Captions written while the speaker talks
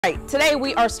Right. Today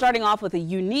we are starting off with a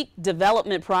unique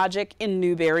development project in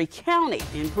Newberry County.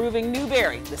 Improving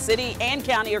Newberry, the city and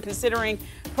county are considering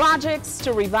projects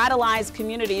to revitalize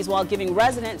communities while giving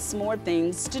residents more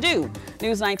things to do.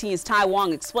 News 19's Tai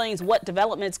Wong explains what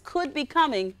developments could be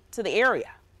coming to the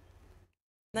area.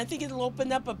 I think it'll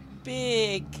open up a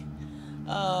big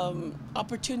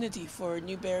opportunity for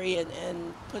Newberry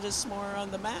and put us more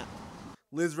on the map.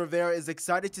 Liz Rivera is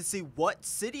excited to see what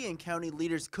city and county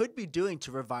leaders could be doing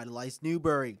to revitalize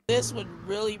Newberry. This would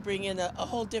really bring in a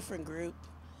whole different group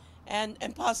and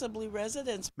possibly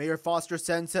residents. Mayor Foster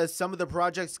Senn says some of the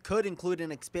projects could include an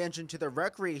expansion to the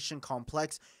recreation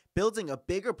complex, building a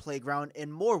bigger playground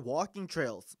and more walking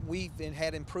trails. We've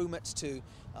had improvements to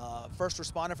first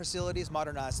responder facilities,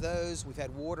 modernize those. We've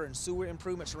had water and sewer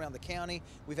improvements around the county.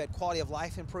 We've had quality of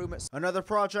life improvements. Another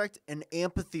project, an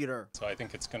amphitheater. So I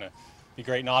think it's going to be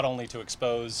great not only to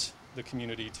expose the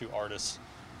community to artists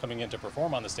coming in to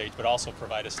perform on the stage, but also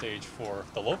provide a stage for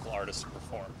the local artists to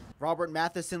perform. Robert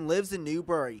Matheson lives in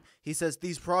Newberry. He says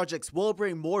these projects will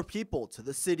bring more people to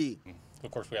the city.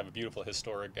 Of course, we have a beautiful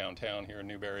historic downtown here in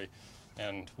Newberry,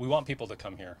 and we want people to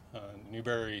come here.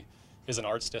 Newberry is an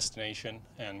arts destination,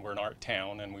 and we're an art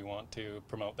town, and we want to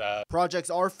promote that.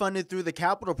 Projects are funded through the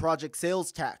capital project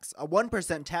sales tax, a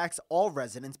 1% tax all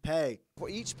residents pay. We're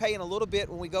each paying a little bit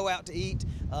when we go out to eat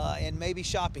and maybe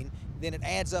shopping. Then it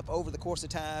adds up over the course of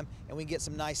time, and we get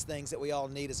some nice things that we all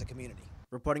need as a community.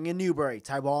 Reporting in Newberry,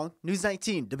 Tai Wong, News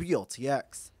 19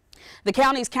 WLTX. The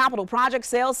county's Capital Project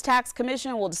Sales Tax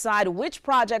Commission will decide which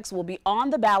projects will be on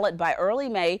the ballot by early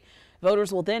May.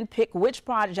 Voters will then pick which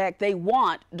project they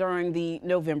want during the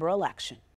November election.